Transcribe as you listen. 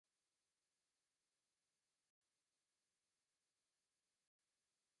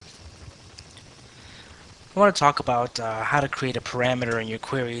I want to talk about how to create a parameter in your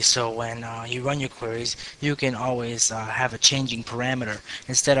queries so when you run your queries you can always have a changing parameter.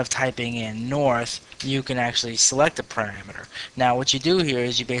 Instead of typing in north, you can actually select a parameter. Now what you do here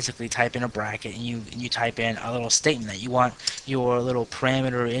is you basically type in a bracket and you type in a little statement that you want your little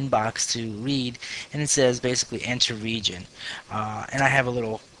parameter inbox to read, and it says basically enter region. And I have a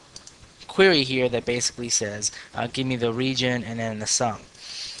little query here that basically says give me the region and then the sum.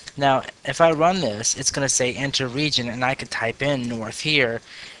 Now, if I run this, it's going to say enter region, and I could type in north here,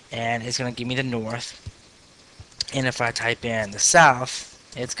 and it's going to give me the north. And if I type in the south,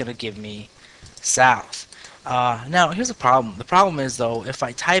 it's going to give me south. Now, here's the problem. The problem is, though, if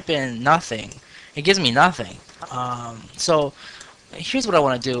I type in nothing, it gives me nothing. So here's what I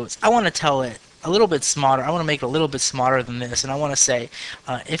want to do. Is I want to tell it a little bit smarter. I want to make it a little bit smarter than this, and I want to say,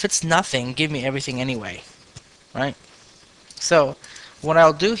 if it's nothing, give me everything anyway, right? So what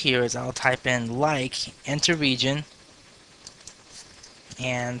I'll do here is I'll type in like enter region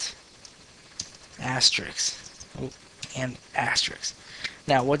and asterisk and asterisk.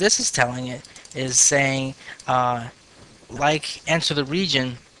 Now what this is telling it is saying like enter the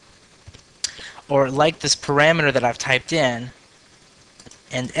region, or like this parameter that I've typed in,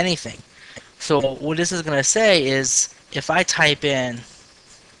 and anything. So what this is going to say is if I type in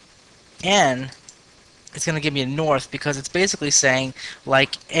n, it's going to give me a north, because it's basically saying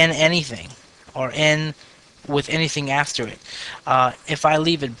like n anything, or n with anything after it. If I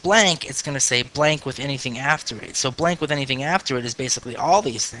leave it blank, it's going to say blank with anything after it. So blank with anything after it is basically all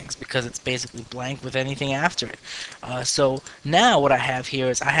these things, because it's basically blank with anything after it. So now what I have here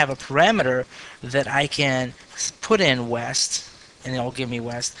is I have a parameter that I can put in west, and it'll give me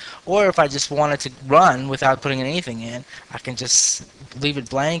west. Or if I just wanted to run without putting anything in, I can just leave it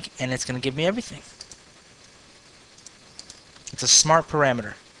blank, and it's going to give me everything. It's a smart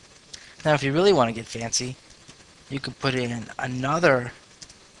parameter. Now if you really want to get fancy, you could put in another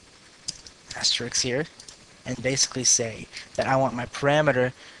asterisk here and basically say that I want my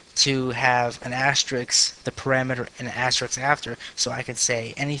parameter to have an asterisk, the parameter, and an asterisk after, so I could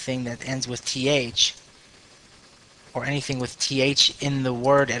say anything that ends with th, or anything with th in the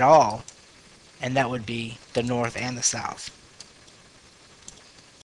word at all, and that would be the north and the south.